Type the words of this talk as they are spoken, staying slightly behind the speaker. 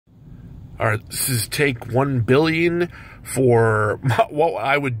this is take 1 billion for what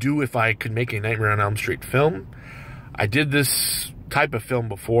I would do if I could make a Nightmare on Elm Street film. I did this type of film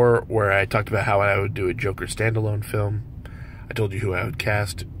before where I talked about how I would do a Joker standalone film. I told you who I would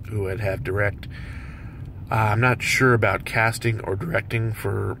cast, who I'd have direct. I'm not sure about casting or directing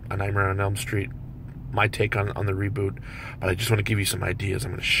for a Nightmare on Elm Street, my take on the reboot, but I just want to give you some ideas.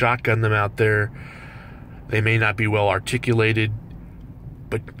 I'm going to shotgun them out there. They may not be well articulated,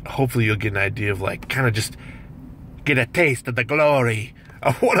 but hopefully you'll get an idea of, like, kind of just get a taste of the glory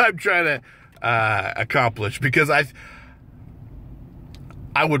of what I'm trying to accomplish, because I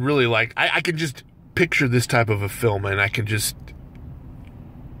would really like, I can just picture this type of a film, and I can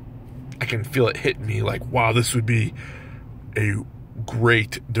feel it hit me like, wow, this would be a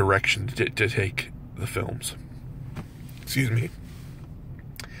great direction to take the films. Excuse me.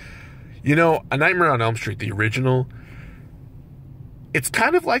 You know, A Nightmare on Elm Street, the original, it's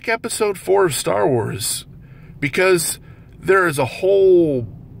kind of like episode 4 of Star Wars, because there is a whole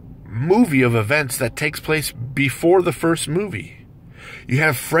movie of events that takes place before the first movie. You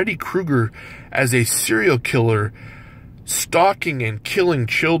have Freddy Krueger as a serial killer stalking and killing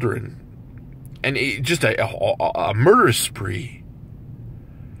children, and just a murder spree.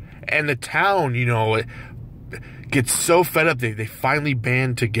 And the town, you know, gets so fed up, they finally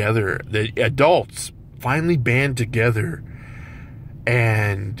band together. The adults finally band together,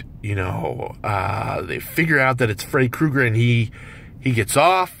 and, you know, they figure out that it's Freddy Krueger, and he gets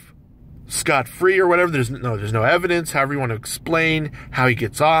off scot-free or whatever. There's no evidence, however you want to explain how he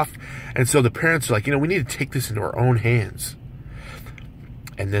gets off. And so the parents are like, you know, we need to take this into our own hands.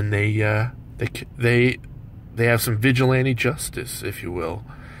 And then they have some vigilante justice, if you will.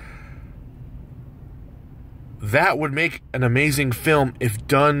 That would make an amazing film if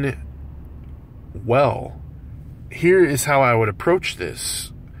done well. Here is how I would approach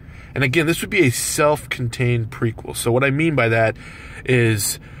this. And again, this would be a self-contained prequel. So what I mean by that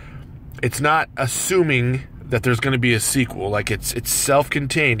is, it's not assuming that there's going to be a sequel. Like, it's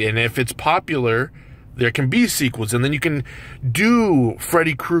self-contained. And if it's popular, there can be sequels. And then you can do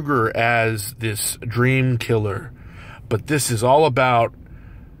Freddy Krueger as this dream killer. But this is all about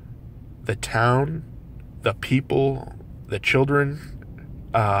the town, the people, the children,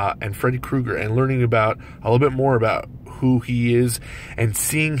 and Freddy Krueger, and learning about a little bit more about who he is, and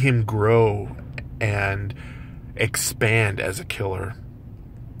seeing him grow and expand as a killer.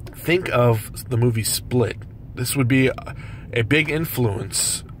 Think of the movie Split. This would be a big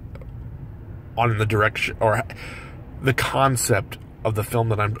influence on the direction or the concept of the film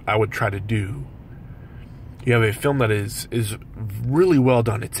that I would try to do. You have a film that is really well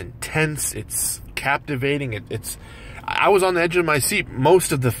done. It's intense. It's captivating. I was on the edge of my seat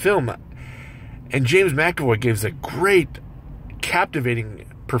most of the film, and James McAvoy gives a great,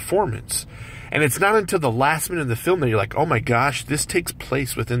 captivating performance. And it's not until the last minute of the film that you're like, oh my gosh, this takes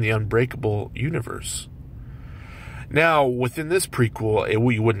place within the Unbreakable universe. Now, within this prequel, it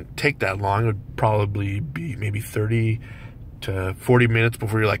wouldn't take that long. It would probably be maybe 30 to 40 minutes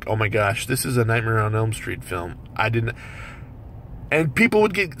before you're like, oh my gosh, this is a Nightmare on Elm Street film. And people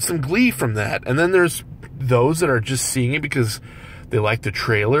would get some glee from that. And then there's those that are just seeing it because they like the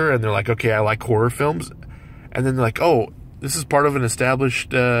trailer, and they're like, okay, I like horror films. And then they're like, oh, this is part of an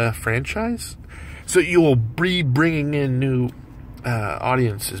established franchise? So you'll be bringing in new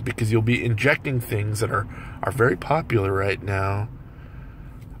audiences, because you'll be injecting things that are very popular right now,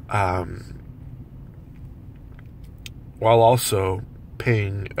 while also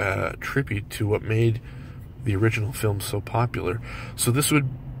paying tribute to what made the original film so popular. So this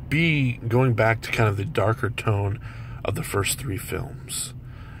would be going back to kind of the darker tone of the first 3 films.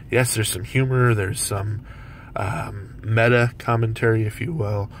 Yes, there's some humor, there's some meta commentary, if you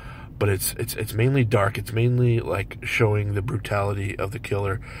will, but it's mainly dark. It's mainly like showing the brutality of the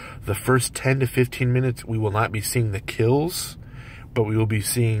killer. The first 10 to 15 minutes, we will not be seeing the kills, but we will be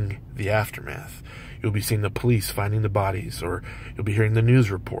seeing the aftermath. You'll be seeing the police finding the bodies, or you'll be hearing the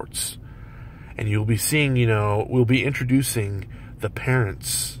news reports. And you'll be seeing, you know, we'll be introducing the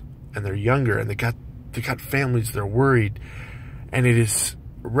parents, and they're younger, and they got families, they're worried. And it is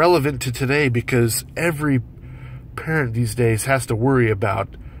relevant to today, because every parent these days has to worry about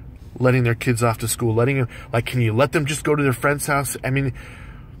letting their kids off to school, can you let them just go to their friend's house? I mean,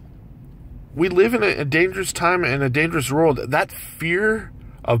 we live in a dangerous time and a dangerous world. That fear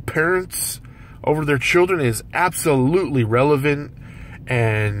of parents over their children is absolutely relevant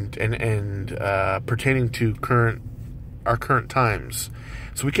and pertaining to our current times.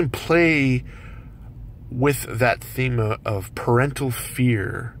 So we can play with that theme of parental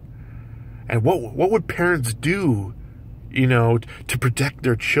fear. And what would parents do you know, to protect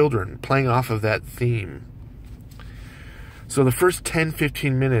their children, playing off of that theme. So the first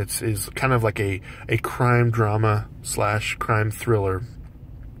 10-15 minutes is kind of like a crime drama / crime thriller.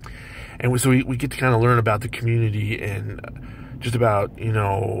 And so we get to kind of learn about the community and just about, you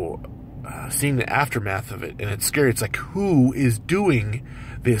know, seeing the aftermath of it. And it's scary. It's like, who is doing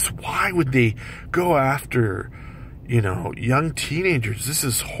this? Why would they go after, you know, young teenagers? This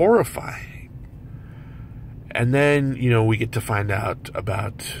is horrifying. And then, you know, we get to find out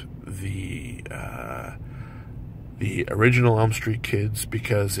about the original Elm Street kids,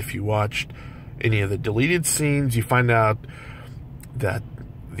 because if you watched any of the deleted scenes, you find out that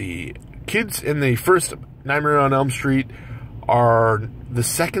the kids in the first Nightmare on Elm Street are the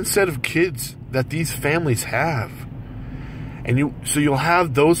second set of kids that these families have. And you'll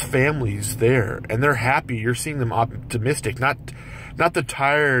have those families there, and they're happy. You're seeing them optimistic, not the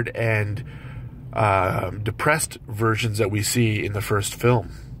tired and depressed versions that we see in the first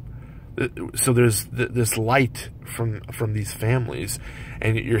film. So there's this light from these families,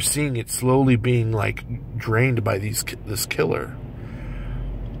 and you're seeing it slowly being like drained by this killer.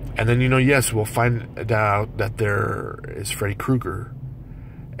 And then, you know, yes, we'll find out that there is Freddy Krueger,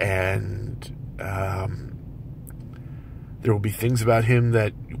 and there will be things about him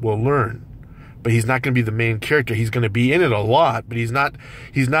that we'll learn. But he's not going to be the main character. He's going to be in it a lot, but he's not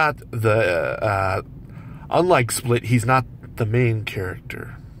the unlike Split, he's not the main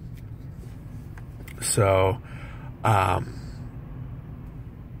character. So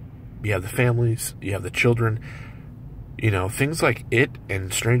you have the families, you have the children, you know, things like It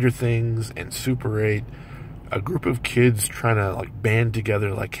and Stranger Things and Super 8, a group of kids trying to like band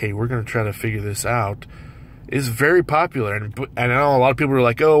together like, hey, we're going to try to figure this out, is very popular. And I know a lot of people are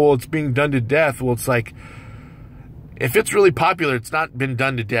like, oh, well, it's being done to death. Well, it's like, if it's really popular, it's not been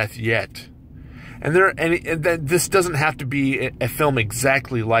done to death yet. And this doesn't have to be a film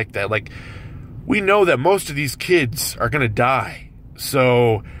exactly like that. Like, we know that most of these kids are going to die.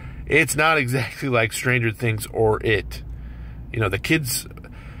 So it's not exactly like Stranger Things or It. You know, the kids,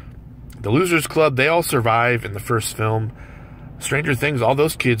 the Losers Club, they all survive in the first film. Stranger Things, all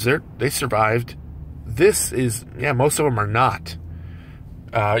those kids, they survived. This is, yeah, most of them are not.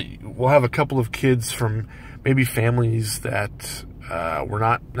 We'll have a couple of kids from maybe families that were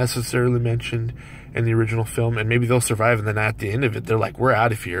not necessarily mentioned in the original film, and maybe they'll survive, and then at the end of it, they're like, we're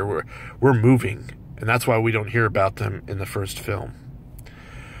out of here, we're moving, and that's why we don't hear about them in the first film.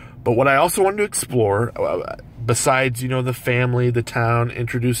 But what I also wanted to explore, besides, you know, the family, the town,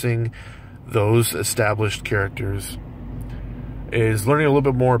 introducing those established characters, is learning a little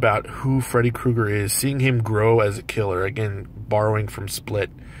bit more about who Freddy Krueger is, seeing him grow as a killer, again, borrowing from Split.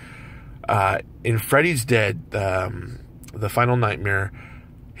 In Freddy's Dead, the final nightmare,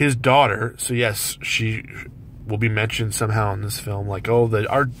 his daughter, so yes, she will be mentioned somehow in this film, like, oh,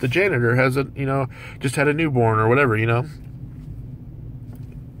 the janitor has just had a newborn or whatever, you know.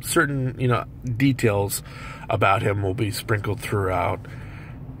 Certain, you know, details about him will be sprinkled throughout.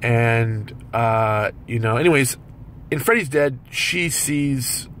 And, you know, anyways, in Freddy's Dead, she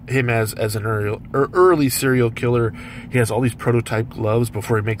sees him as an early serial killer. He has all these prototype gloves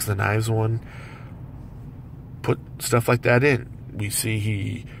before he makes the knives one. Put stuff like that in. We see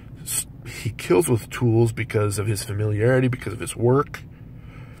he kills with tools because of his familiarity, because of his work.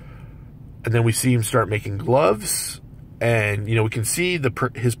 And then we see him start making gloves. And, you know, we can see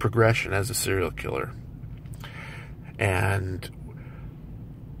his progression as a serial killer. And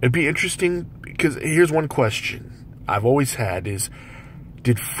it'd be interesting, because here's one question I've always had is,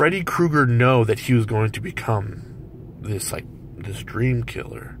 did Freddy Krueger know that he was going to become this dream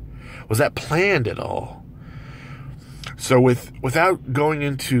killer? Was that planned at all? So without going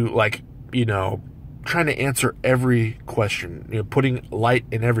into, like, you know, trying to answer every question, you know, putting light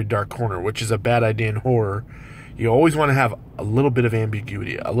in every dark corner, which is a bad idea in horror, you always want to have a little bit of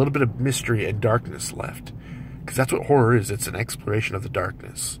ambiguity, a little bit of mystery and darkness left. Because that's what horror is. It's an exploration of the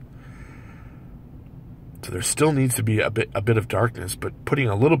darkness. So there still needs to be a bit of darkness, but putting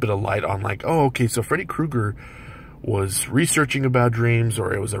a little bit of light on, like, oh, okay, so Freddy Krueger was researching about dreams,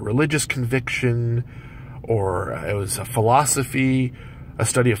 or it was a religious conviction, or it was a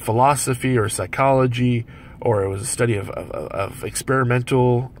study of philosophy or psychology, or it was a study of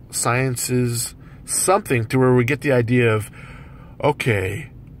experimental sciences, something to where we get the idea of,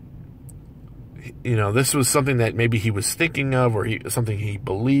 okay, you know, this was something that maybe he was thinking of, or something he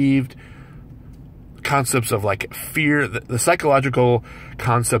believed. Concepts of, like, fear, the psychological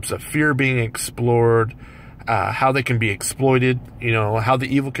concepts of fear being explored, how they can be exploited, you know, how the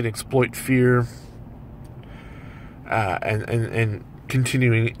evil can exploit fear, and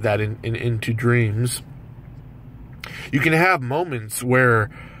continuing that into dreams. You can have moments where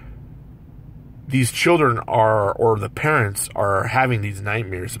these children are, or the parents are having these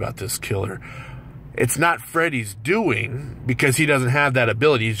nightmares about this killer. It's not Freddy's doing, because he doesn't have that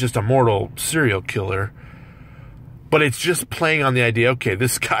ability. He's just a mortal serial killer. But it's just playing on the idea, okay,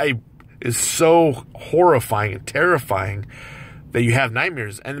 this guy is so horrifying and terrifying that you have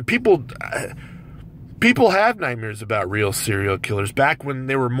nightmares. And people have nightmares about real serial killers. Back when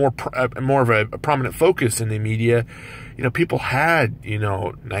they were more of a prominent focus in the media, you know, people had, you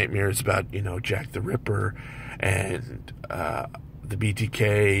know, nightmares about, you know, Jack the Ripper and the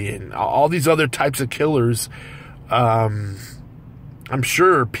BTK and all these other types of killers. I'm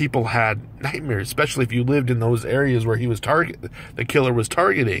sure people had nightmares, especially if you lived in those areas where the killer was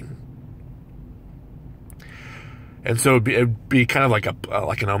targeting. And so it'd be kind of like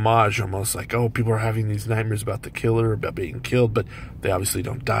an homage, almost like, oh, people are having these nightmares about the killer, about being killed, but they obviously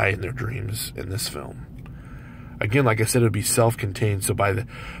don't die in their dreams in this film. Again, like I said, it would be self-contained. So by the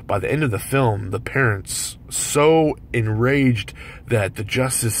end of the film, the parents so enraged that the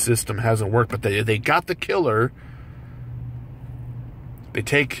justice system hasn't worked, but they got the killer. They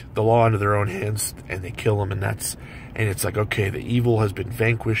take the law into their own hands and they kill him, and it's like, okay, the evil has been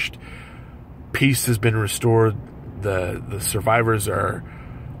vanquished, peace has been restored. The survivors are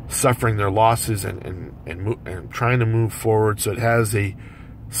suffering their losses and trying to move forward. So it has a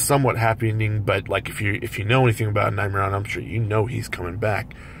somewhat happy ending, but like if you know anything about Nightmare on Elm Street, you know he's coming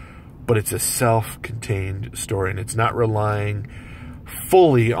back. But it's a self-contained story, and it's not relying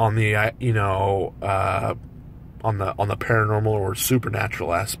fully on the you know on the paranormal or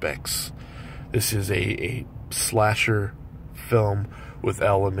supernatural aspects. This is a slasher film with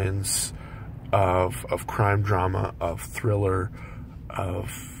elements of crime drama, of thriller,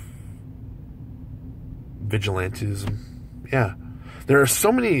 of vigilantism. Yeah. There are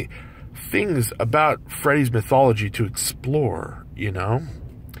so many things about Freddy's mythology to explore, you know?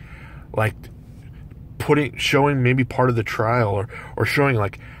 Like showing maybe part of the trial, or showing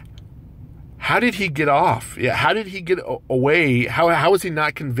like, how did he get off? Yeah, how did he get away? How was he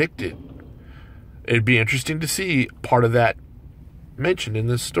not convicted? It'd be interesting to see part of that mentioned in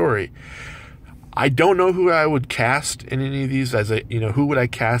this story. I don't know who I would cast in any of these who would I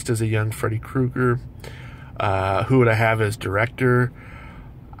cast as a young Freddy Krueger? Who would I have as director?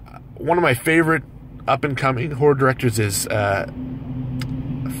 One of my favorite up-and-coming horror directors is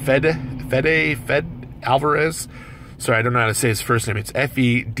Fede Alvarez. Sorry, I don't know how to say his first name. It's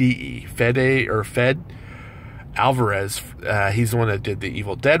Fede, Fed Alvarez. He's the one that did the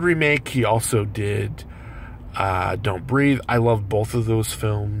Evil Dead remake. He also did Don't Breathe. I love both of those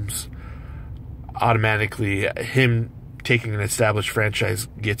films. Automatically, him taking an established franchise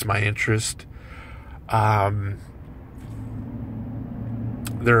gets my interest. There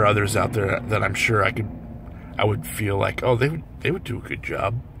are others out there that I'm sure I would feel like, oh, they would do a good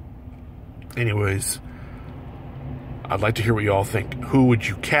job. Anyways, I'd like to hear what you all think. Who would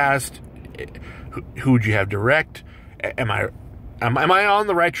you cast? Who would you have direct? Am I on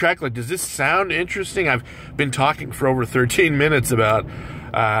the right track? Like, does this sound interesting? I've been talking for over 13 minutes about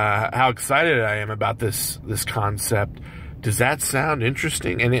how excited I am about this concept. Does that sound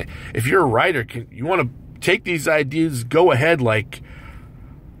interesting? And if you're a writer, you want to take these ideas, go ahead. Like,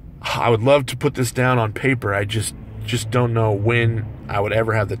 I would love to put this down on paper. I just don't know when I would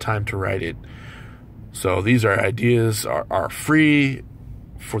ever have the time to write it. So these ideas are free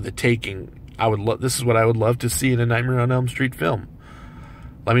for the taking. This is what I would love to see in a Nightmare on Elm Street film.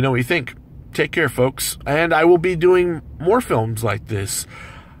 Let me know what you think. Take care, folks. And I will be doing more films like this.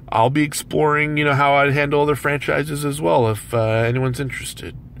 I'll be exploring, how I'd handle other franchises as well if anyone's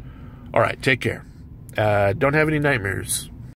interested. All right, take care. Don't have any nightmares.